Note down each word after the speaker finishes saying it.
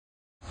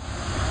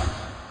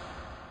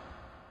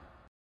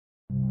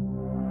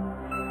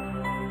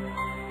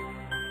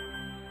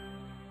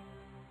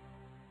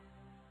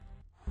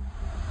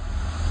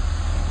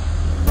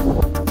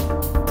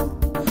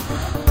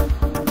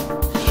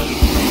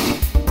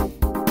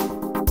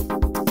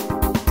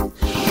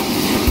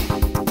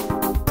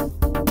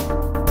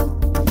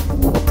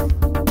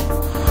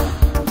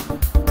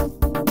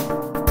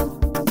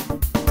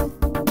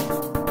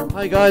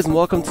guys, and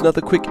welcome to another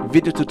quick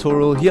video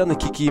tutorial here on the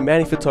Kiki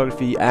Manny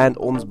Photography and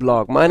Orms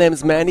blog. My name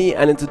is Manny,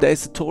 and in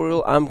today's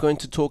tutorial I'm going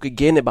to talk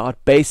again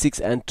about basics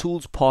and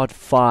tools part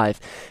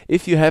 5.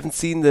 If you haven't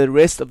seen the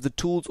rest of the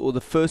tools or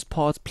the first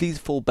parts, please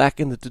fall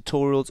back in the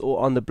tutorials or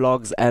on the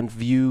blogs and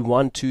view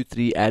 1, 2,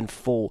 3 and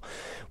 4.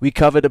 We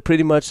covered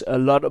pretty much a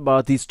lot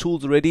about these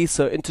tools already,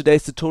 so in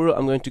today's tutorial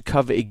I'm going to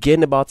cover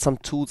again about some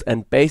tools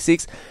and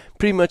basics.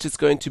 Pretty much it's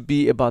going to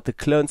be about the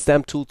clone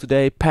stamp tool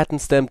today, pattern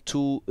stamp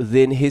tool,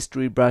 then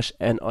history brush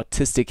and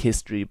artistic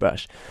history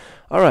brush.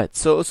 Alright,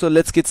 so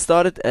let's get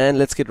started and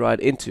let's get right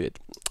into it.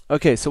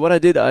 Okay, so what I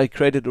did, I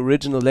created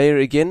original layer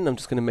again. I'm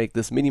just going to make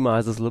this,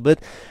 minimize this a little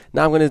bit.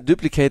 Now I'm going to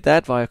duplicate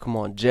that via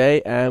Command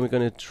J, and we're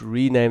going to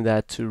rename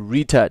that to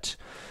Retouch.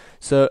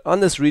 So on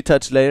this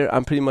retouch layer,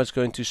 I'm pretty much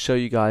going to show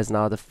you guys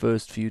now the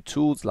first few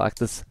tools, like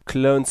this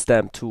clone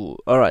stamp tool.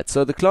 Alright,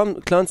 so the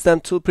clone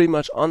stamp tool, pretty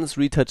much on this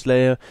retouch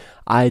layer,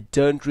 I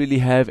don't really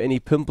have any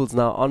pimples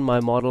now on my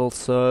model,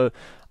 so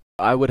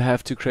I would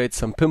have to create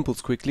some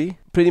pimples quickly.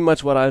 Pretty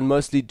much what I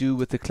mostly do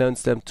with the clone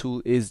stamp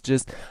tool is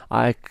just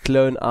I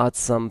clone out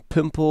some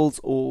pimples,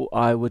 or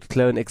I would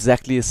clone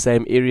exactly the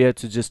same area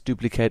to just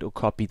duplicate or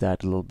copy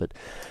that a little bit.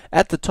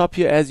 At the top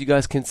here, as you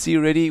guys can see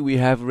already, we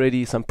have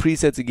already some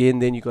presets again.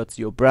 Then you got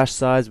your brush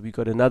size, we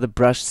got another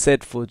brush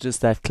set for just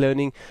that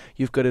cloning,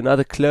 you've got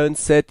another clone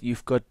set,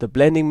 you've got the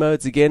blending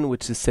modes again,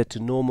 which is set to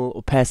normal,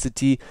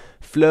 opacity,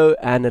 flow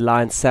and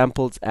align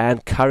samples,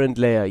 and current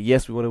layer.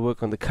 Yes, we want to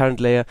work on the current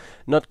layer,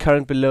 not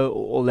current below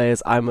or all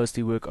layers. I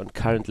mostly work on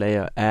current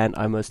layer, and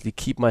I mostly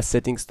keep my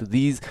settings to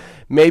these.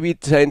 Maybe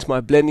change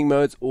my blending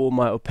modes or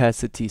my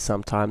opacity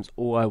sometimes,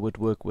 or I would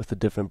work with a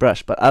different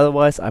brush, but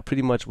otherwise I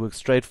pretty much work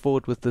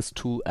straightforward with this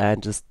tool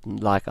and just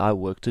like I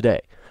work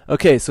today.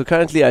 Okay, so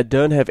currently I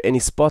don't have any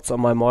spots on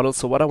my model,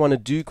 so what I want to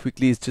do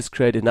quickly is just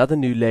create another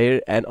new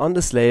layer, and on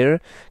this layer I'm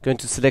going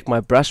to select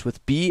my brush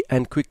with B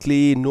and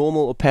quickly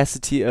normal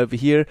opacity over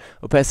here,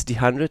 opacity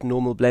 100,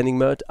 normal blending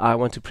mode. I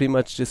want to pretty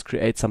much just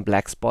create some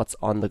black spots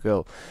on the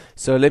girl.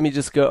 So let me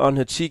just go on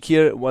her cheek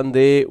here, one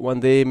there,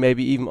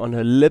 maybe even on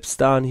her lips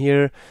down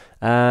here,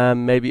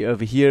 maybe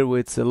over here where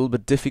it's a little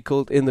bit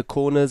difficult in the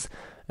corners,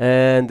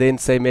 and then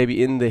say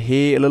maybe in the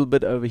hair a little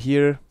bit over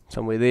here,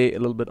 somewhere there, a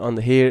little bit on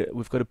the hair.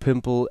 We've got a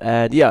pimple,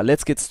 and yeah,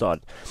 let's get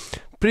started.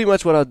 Pretty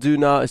much what I'll do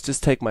now is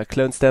just take my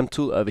clone stamp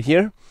tool over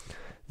here.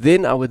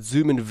 Then I would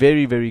zoom in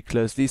very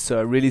closely so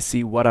I really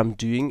see what I'm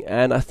doing,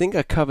 and I think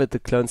I covered the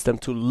clone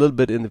stamp tool a little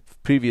bit in the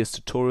previous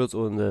tutorials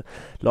or in the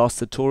last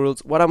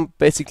tutorials. What I'm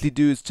basically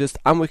do is just,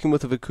 I'm working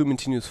with a vacuum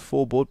continuous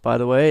 4 board, by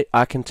the way.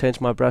 I can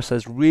change my brush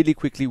size really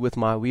quickly with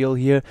my wheel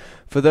here.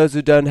 For those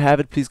who don't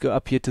have it, please go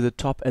up here to the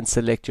top and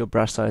select your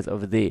brush size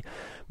over there.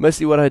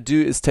 Mostly what I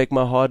do is take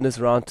my hardness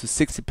around to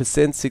 60%,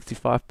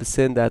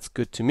 65%, that's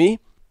good to me.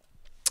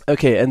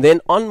 Okay, and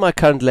then on my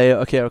current layer,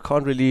 okay, I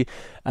can't really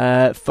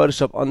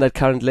Photoshop on that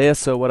current layer,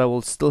 so what I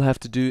will still have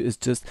to do is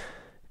just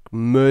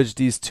merge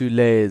these two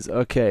layers.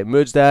 Okay,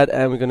 merge that,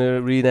 and we're going to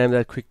rename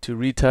that quick to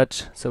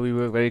Retouch, so we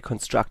were very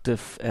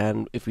constructive,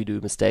 and if we do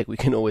a mistake we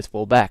can always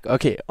fall back.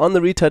 Okay, on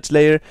the Retouch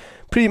layer,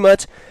 pretty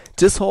much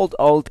just hold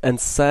Alt and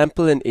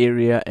sample an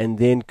area and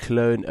then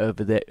clone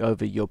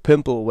over your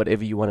pimple or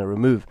whatever you want to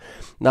remove.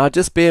 Now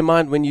just bear in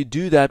mind, when you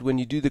do that, when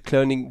you do the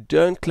cloning,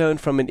 don't clone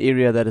from an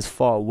area that is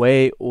far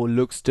away or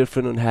looks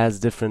different and has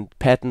different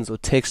patterns or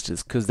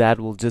textures, because that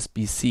will just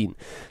be seen.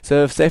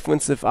 So if, say for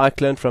instance, if I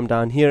clone from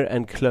down here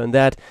and clone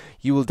that,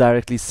 you will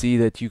directly see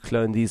that you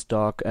clone these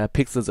dark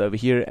pixels over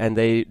here, and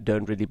they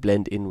don't really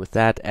blend in with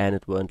that, and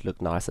it won't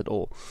look nice at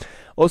all.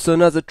 Also,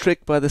 another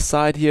trick by the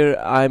side here,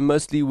 I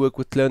mostly work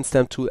with clone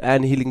stamp tool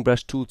and healing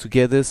brush tool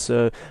together,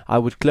 so I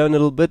would clone a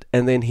little bit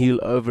and then heal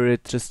over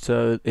it just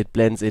so it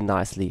blends in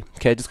nicely.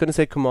 Okay, just going to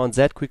say Command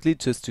Z quickly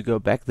just to go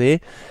back there.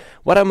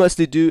 What I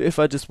mostly do, if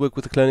I just work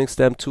with the cloning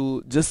stamp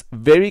tool, just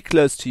very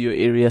close to your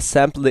area,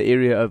 sample the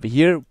area over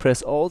here,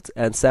 press Alt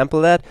and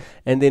sample that,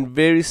 and then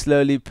very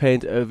slowly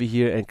paint over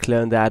here and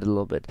clone that a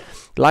little bit.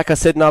 Like I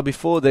said now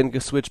before, then go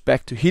switch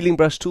back to healing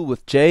brush tool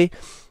with J.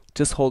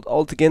 Just hold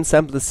Alt again,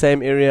 sample the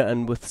same area,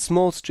 and with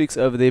small streaks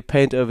over there,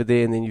 paint over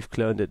there, and then you've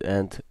cloned it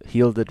and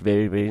healed it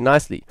very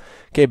nicely.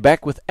 Okay,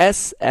 back with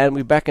S, and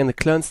we're back in the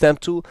clone stamp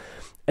tool.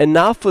 And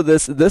now for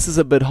this is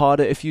a bit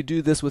harder. If you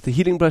do this with the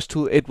healing brush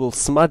tool, it will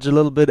smudge a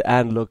little bit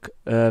and look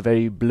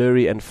very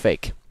blurry and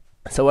fake.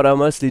 So what I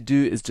mostly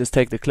do is just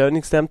take the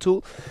cloning stamp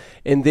tool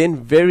and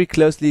then very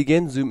closely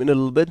again zoom in a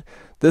little bit.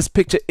 This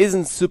picture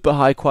isn't super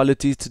high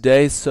quality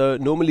today, so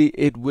normally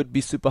it would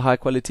be super high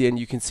quality and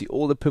you can see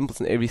all the pimples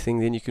and everything,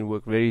 then you can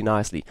work very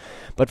nicely.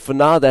 But for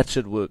now that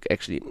should work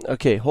actually.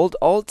 Okay, hold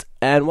Alt,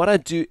 and what I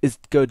do is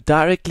go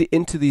directly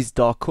into these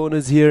dark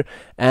corners here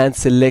and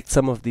select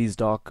some of these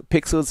dark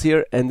pixels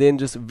here, and then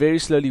just very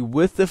slowly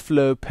with the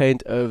flow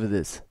paint over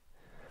this.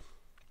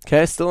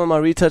 Okay, still on my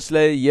retouch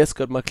layer, yes,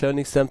 got my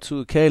cloning stamp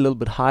tool, okay, a little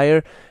bit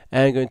higher,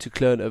 and going to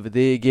clone over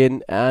there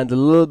again, and a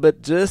little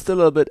bit, just a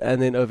little bit,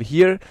 and then over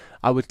here,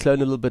 I would clone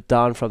a little bit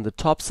down from the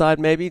top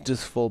side maybe,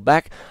 just fall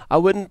back. I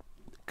wouldn't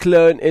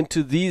clone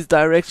into these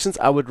directions,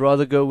 I would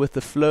rather go with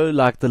the flow,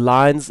 like the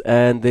lines,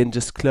 and then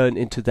just clone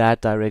into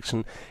that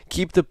direction.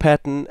 Keep the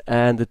pattern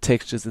and the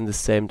textures in the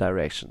same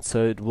direction,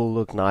 so it will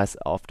look nice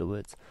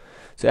afterwards.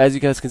 So as you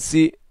guys can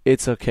see,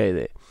 it's okay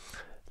there.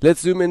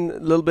 Let's zoom in a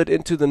little bit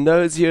into the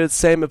nose here.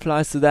 Same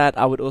applies to that.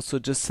 I would also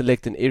just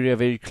select an area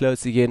very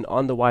close again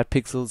on the white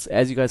pixels.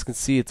 As you guys can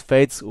see, it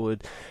fades or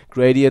it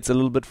gradiates a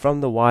little bit from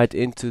the white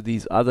into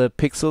these other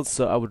pixels.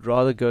 So I would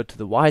rather go to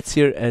the whites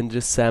here and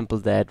just sample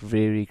that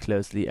very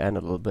closely and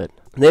a little bit.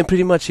 And then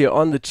pretty much here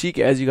on the cheek,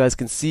 as you guys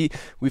can see,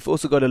 we've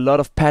also got a lot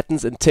of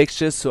patterns and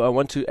textures. So I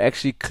want to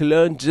actually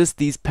clone just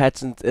these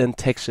patterns and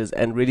textures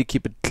and really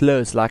keep it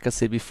close, like I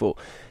said before.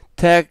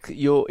 Tag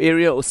your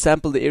area or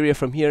sample the area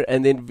from here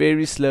and then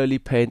very slowly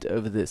paint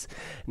over this.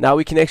 Now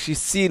we can actually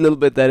see a little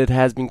bit that it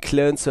has been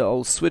cloned, so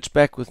I'll switch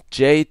back with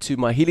J to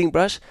my healing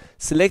brush,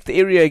 select the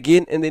area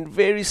again, and then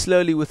very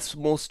slowly with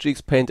small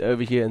streaks paint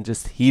over here and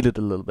just heal it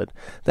a little bit.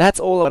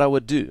 That's all what I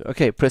would do.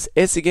 Okay, press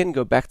S again,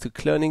 go back to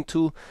cloning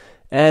tool,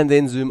 and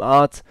then zoom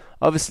out.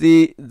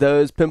 Obviously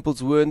those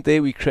pimples weren't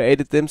there, we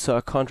created them, so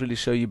I can't really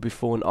show you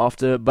before and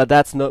after, but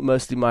that's not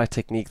mostly my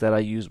technique that I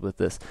use with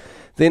this.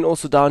 Then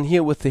also down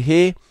here with the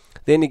hair,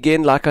 then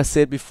again, like I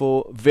said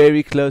before,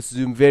 very close,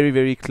 zoom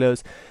very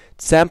close,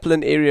 sample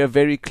an area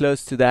very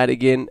close to that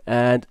again,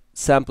 and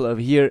sample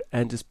over here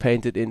and just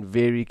paint it in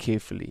very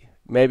carefully,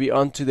 maybe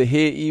onto the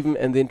hair even,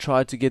 and then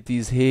try to get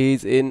these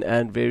hairs in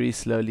and very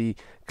slowly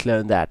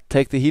clone that.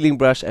 Take the healing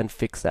brush and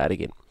fix that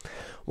again.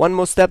 One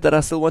more step that I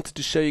still wanted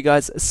to show you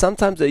guys.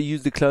 Sometimes I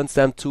use the clone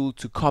stamp tool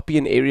to copy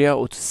an area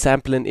or to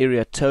sample an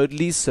area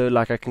totally, so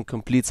like I can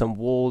complete some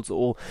walls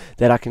or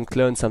that I can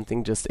clone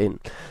something just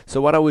in.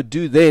 So what I would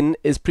do then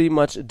is pretty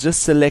much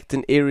just select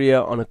an area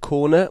on a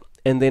corner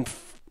and then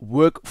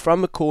work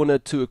from a corner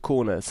to a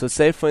corner. So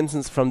say for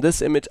instance from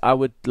this image I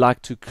would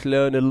like to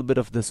clone a little bit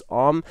of this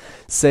arm,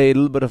 say a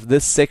little bit of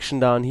this section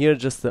down here,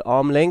 just the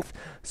arm length.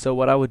 So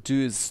what I would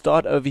do is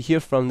start over here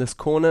from this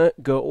corner,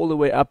 go all the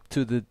way up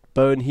to the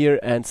bone here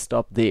and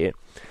stop there.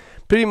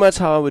 Pretty much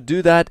how I would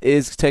do that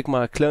is take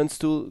my clone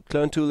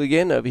tool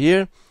again over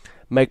here,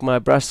 make my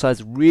brush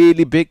size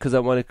really big because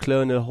I want to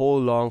clone a whole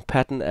long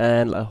pattern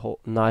and a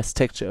whole nice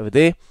texture over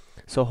there.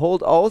 So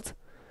hold Alt,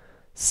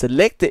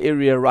 select the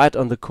area right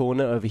on the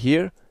corner over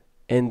here,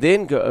 and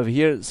then go over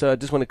here. So I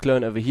just want to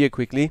clone over here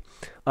quickly.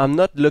 I'm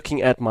not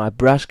looking at my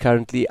brush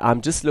currently,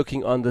 I'm just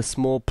looking on the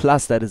small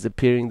plus that is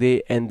appearing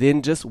there, and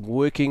then just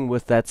working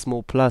with that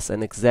small plus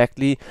and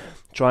exactly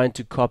trying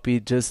to copy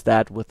just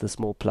that with the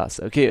small plus.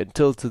 Okay,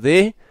 until to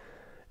there,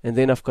 and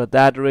then I've got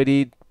that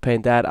already.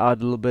 Paint that out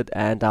a little bit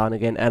and down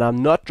again, and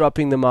I'm not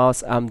dropping the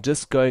mouse, I'm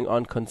just going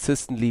on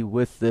consistently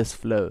with this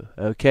flow.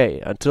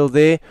 Okay, until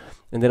there,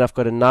 and then I've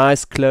got a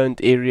nice cloned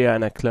area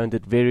and I cloned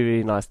it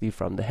very nicely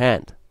from the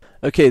hand.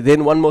 Okay,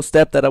 then one more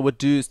step that I would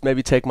do is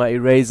maybe take my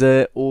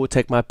eraser or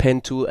take my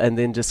pen tool and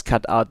then just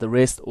cut out the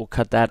rest, or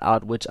cut that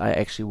out which I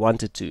actually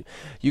wanted to.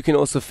 You can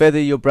also feather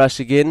your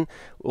brush again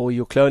or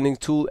your cloning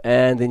tool,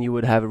 and then you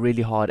would have a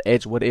really hard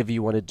edge, whatever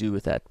you want to do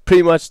with that.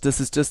 Pretty much this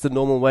is just the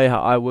normal way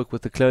how I work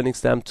with the cloning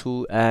stamp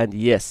tool. And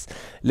yes,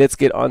 let's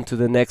get on to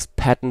the next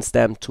pattern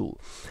stamp tool.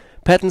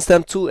 Pattern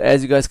stamp tool,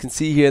 as you guys can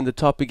see here in the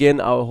top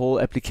again, our whole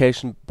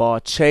application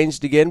bar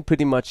changed again.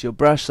 Pretty much your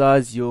brush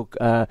size, your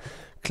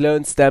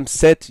clone stamp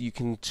set, you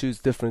can choose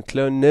different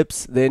clone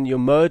nibs, then your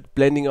mode,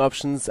 blending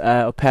options,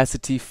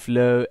 opacity,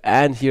 flow,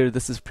 and here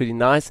this is pretty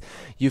nice,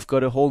 you've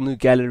got a whole new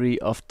gallery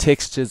of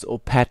textures or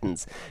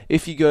patterns.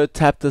 If you go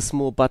tap the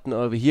small button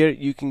over here,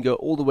 you can go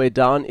all the way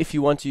down. If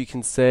you want to, you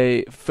can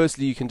say,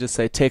 firstly you can just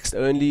say text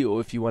only, or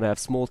if you want to have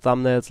small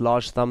thumbnails,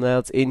 large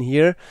thumbnails in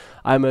here,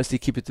 I mostly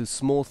keep it to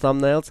small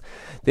thumbnails.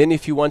 Then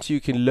if you want to, you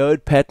can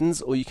load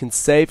patterns, or you can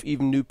save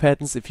even new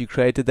patterns. If you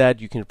created that,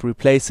 you can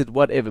replace it,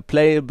 whatever.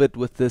 Play a bit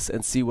with this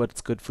and see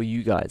what's good for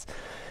you guys.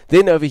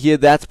 Then over here,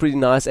 that's pretty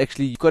nice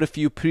actually, you've got a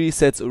few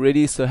presets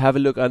already, so have a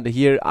look under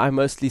here. I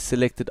mostly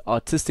selected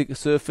artistic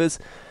surface,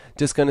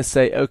 just gonna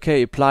say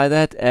okay, apply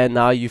that, and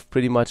now you've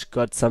pretty much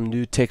got some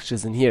new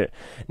textures in here.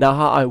 Now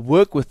how I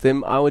work with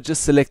them, I would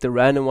just select a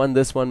random one.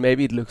 This one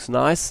maybe it looks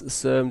nice,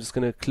 so I'm just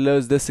gonna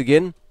close this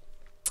again.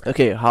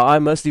 Okay, how I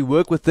mostly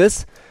work with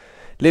this,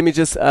 let me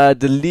just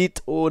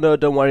delete, or no,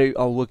 don't worry,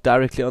 I'll work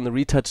directly on the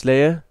retouch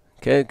layer.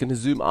 Okay, I'm going to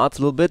zoom out a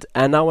little bit,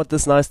 and now what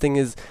this nice thing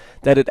is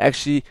that it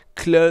actually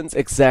clones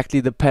exactly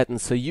the pattern,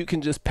 so you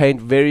can just paint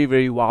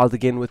very wild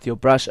again with your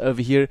brush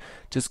over here,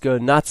 just go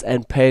nuts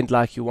and paint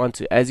like you want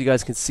to. As you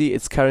guys can see,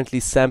 it's currently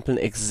sampling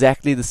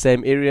exactly the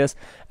same areas,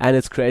 and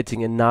it's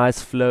creating a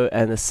nice flow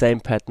and the same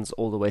patterns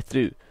all the way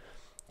through.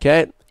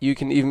 Okay, you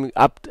can even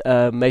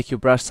make your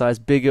brush size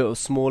bigger or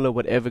smaller,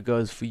 whatever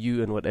goes for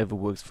you and whatever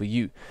works for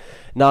you.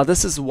 Now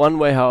this is one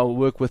way how I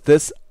work with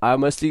this. I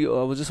just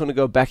want to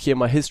go back here in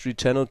my history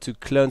channel to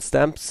clone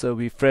stamps, so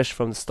we're fresh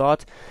from the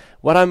start.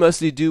 What I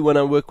mostly do when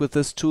I work with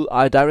this tool,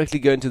 I directly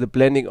go into the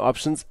blending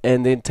options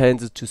and then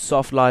change it to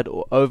soft light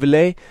or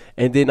overlay,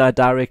 and then I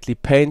directly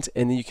paint,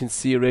 and then you can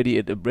see already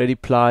it already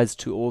applies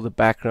to all the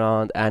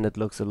background and it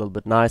looks a little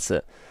bit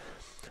nicer.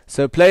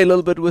 So play a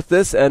little bit with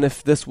this, and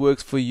if this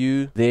works for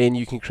you, then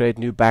you can create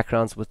new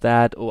backgrounds with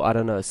that, or I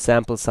don't know,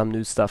 sample some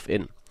new stuff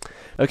in.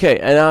 Okay,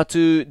 and now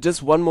to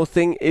just one more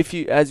thing. If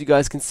you, as you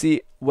guys can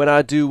see, when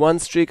I do one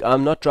streak,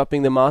 I'm not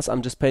dropping the mouse,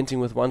 I'm just painting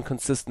with one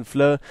consistent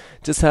flow.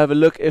 Just have a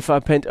look. If I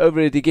paint over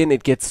it again,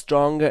 it gets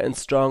stronger and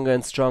stronger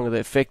and stronger.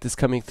 The effect is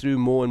coming through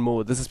more and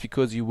more. This is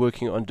because you're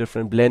working on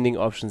different blending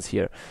options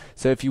here.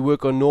 So if you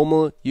work on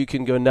normal, you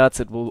can go nuts,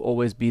 it will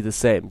always be the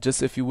same.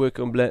 Just if you work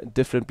on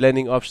different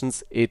blending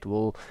options, it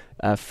will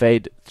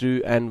fade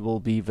through and will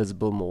be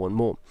visible more and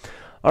more.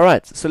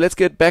 Alright, so let's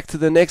get back to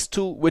the next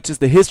tool, which is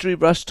the history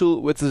brush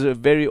tool, which is a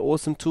very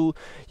awesome tool.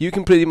 You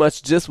can pretty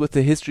much just with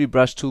the history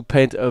brush tool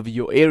paint over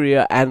your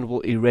area and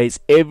will erase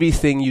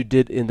everything you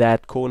did in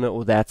that corner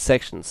or that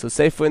section. So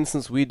say for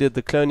instance we did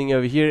the cloning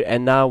over here,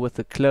 and now with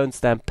the clone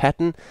stamp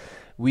pattern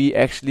we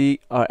actually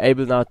are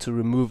able now to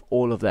remove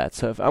all of that.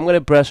 So if I'm going to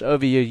brush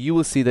over here, you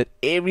will see that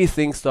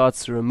everything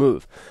starts to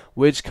remove,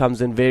 which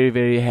comes in very,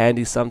 very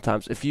handy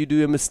sometimes. If you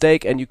do a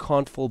mistake and you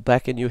can't fall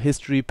back in your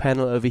history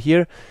panel over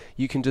here,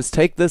 you can just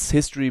take this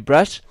history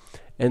brush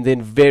and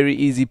then very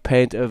easy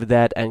paint over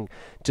that and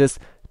just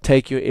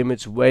take your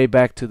image way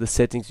back to the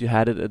settings you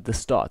had it at the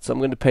start. So I'm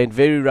going to paint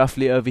very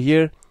roughly over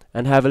here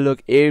and have a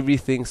look,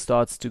 everything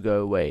starts to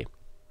go away.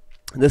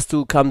 This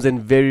tool comes in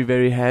very,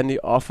 very handy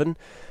often,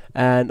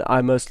 and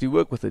I mostly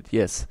work with it,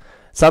 yes.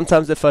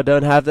 Sometimes if I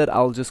don't have that,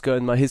 I'll just go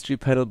in my history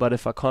panel, but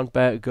if I can't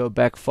go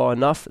back far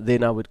enough,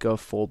 then I would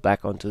fall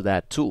back onto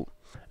that tool.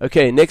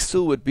 Okay, next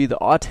tool would be the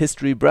art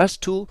history brush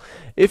tool.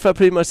 If I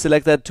pretty much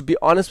select that, to be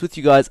honest with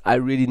you guys, I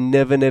really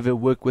never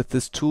work with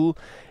this tool.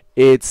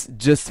 It's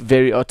just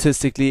very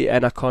artistically,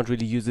 and I can't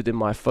really use it in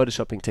my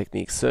photoshopping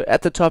techniques. So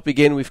at the top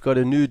again, we've got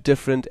a new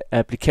different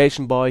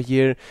application bar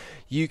here.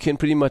 You can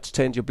pretty much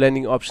change your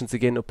blending options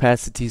again,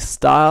 opacity,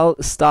 style.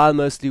 Style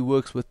mostly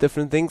works with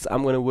different things.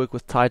 I'm going to work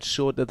with tight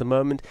short at the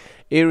moment.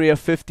 Area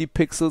 50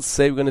 pixels,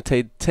 say we're going to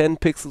take 10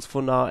 pixels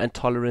for now, and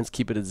tolerance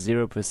keep it at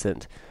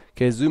 0%.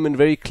 Okay, zoom in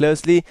very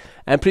closely,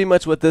 and pretty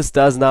much what this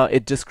does now,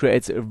 it just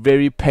creates a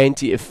very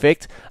painty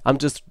effect. I'm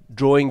just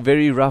drawing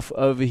very rough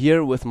over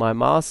here with my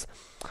mouse,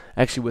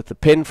 actually with the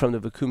pen from the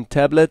Vacuum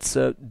tablet,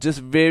 so just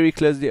very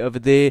closely over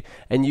there,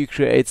 and you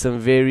create some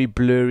very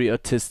blurry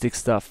artistic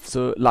stuff.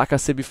 So like I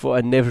said before,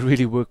 I never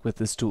really work with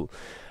this tool.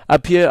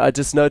 Up here I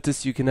just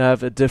noticed you can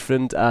have a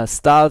different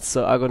styles,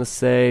 so I'm gonna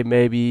say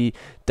maybe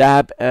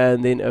dab,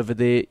 and then over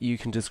there you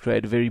can just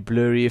create a very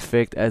blurry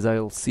effect, as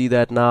I'll see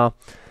that now.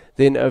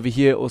 Then over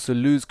here also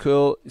loose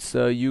curl,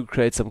 so you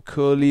create some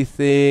curly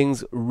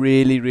things.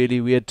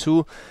 Really weird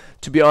tool.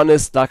 To be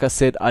honest, like I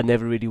said, I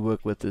never really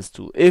work with this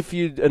tool. If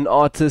you're an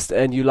artist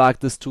and you like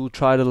this tool,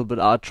 try it a little bit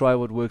out, try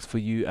what works for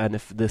you, and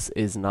if this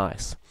is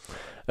nice.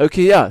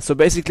 Okay, yeah, so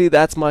basically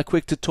that's my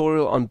quick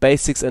tutorial on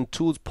basics and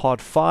tools part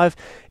 5.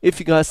 If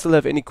you guys still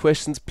have any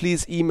questions,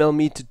 please email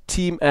me to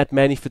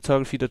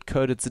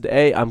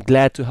team@mannyphotography.co.za. I'm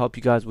glad to help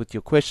you guys with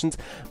your questions.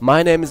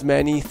 My name is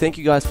Manny. Thank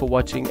you guys for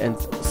watching, and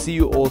see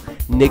you all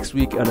next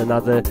week on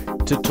another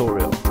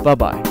tutorial. Bye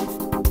bye.